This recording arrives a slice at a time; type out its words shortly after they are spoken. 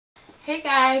Hey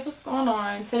guys, what's going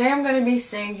on? Today I'm going to be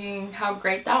singing How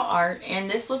Great Thou Art, and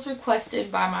this was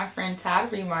requested by my friend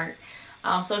Todd Remark.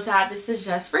 So Todd, this is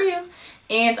just for you,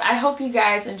 and I hope you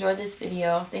guys enjoy this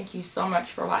video. Thank you so much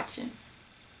for watching.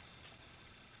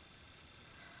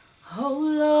 Oh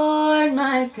Lord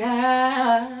my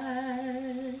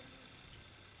God,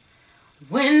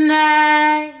 when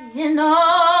I in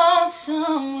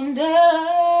awesome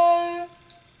wonder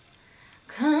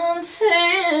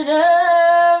consider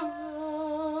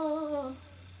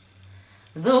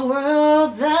the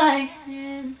world thy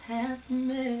hand hath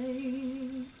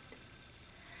made,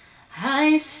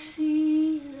 I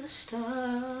see the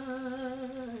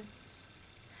stars,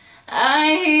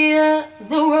 I hear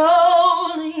the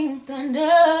rolling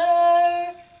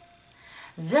thunder,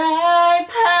 thy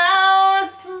power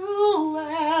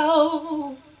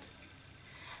throughout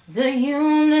the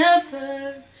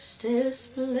universe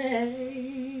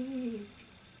displayed.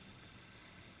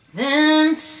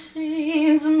 Then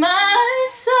sings my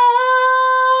soul,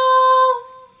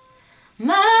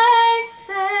 my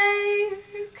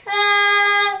Savior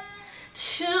God,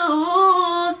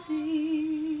 to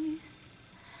thee.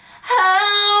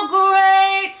 How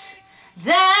great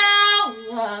thou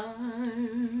art,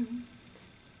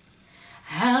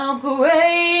 how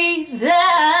great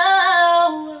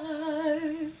thou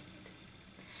art.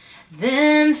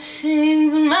 Then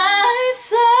sings my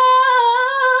soul,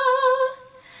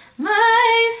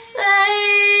 my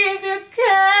Savior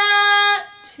God,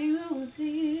 to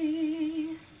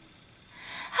thee.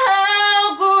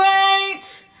 How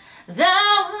great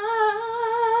thou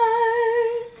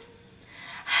art,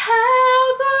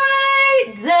 how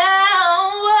great thou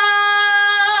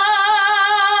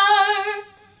art.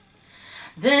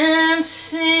 Then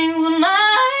sings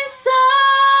my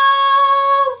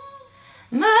soul,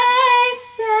 my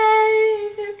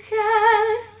Savior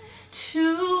God,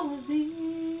 to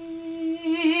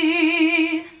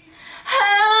thee.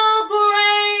 How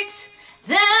great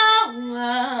thou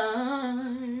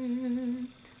art,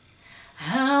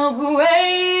 how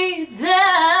great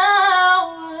thou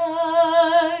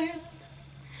art.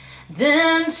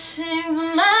 Then sings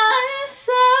my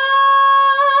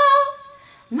soul,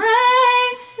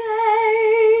 my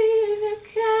Savior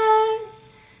God,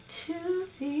 to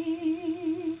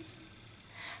thee.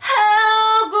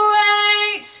 How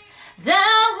great thou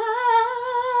art,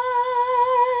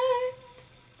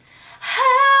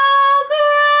 how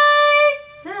great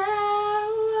thou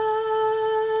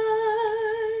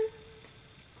art.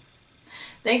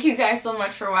 Thank you guys so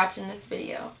much for watching this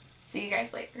video. See you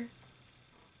guys later.